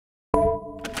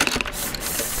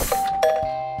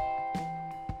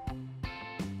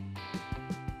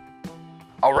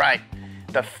All right,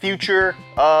 the future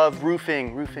of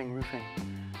roofing.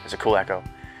 It's a cool echo.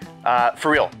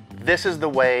 For real, this is the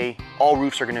way all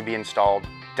roofs are gonna be installed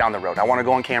down the road. I wanna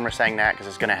go on camera saying that because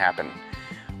it's gonna happen.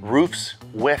 Roofs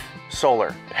with solar,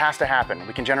 it has to happen.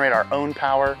 We can generate our own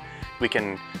power. We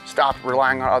can stop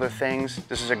relying on other things.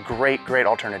 This is a great, great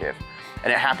alternative.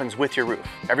 And it happens with your roof.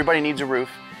 Everybody needs a roof.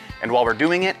 And while we're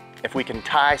doing it, if we can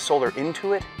tie solar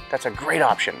into it, that's a great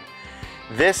option.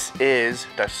 This is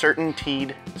the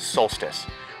CertainTeed Solstice.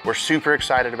 We're super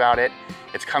excited about it.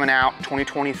 It's coming out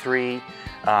 2023.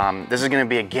 This is gonna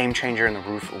be a game changer in the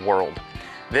roof world.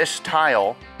 This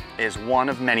tile is one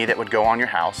of many that would go on your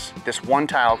house. This one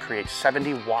tile creates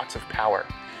 70 watts of power.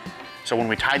 So when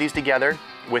we tie these together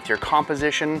with your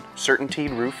composition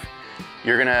CertainTeed roof,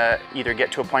 you're gonna either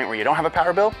get to a point where you don't have a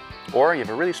power bill or you have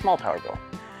a really small power bill.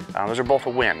 Those are both a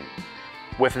win.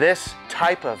 With this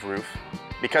type of roof,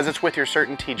 because it's with your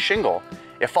CertainTeed shingle,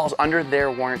 it falls under their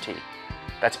warranty.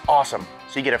 That's awesome.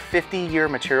 So you get a 50-year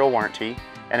material warranty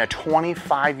and a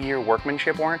 25-year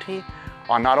workmanship warranty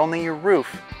on not only your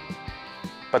roof,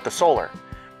 but the solar.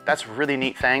 That's a really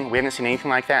neat thing. We haven't seen anything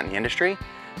like that in the industry.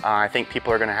 I think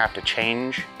people are gonna have to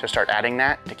change to start adding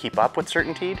that to keep up with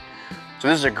CertainTeed. So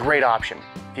this is a great option.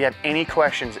 If you have any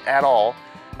questions at all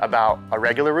about a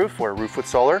regular roof or a roof with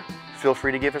solar, feel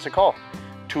free to give us a call.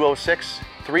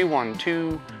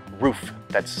 206-312-ROOF.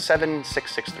 That's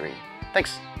 7663.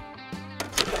 Thanks.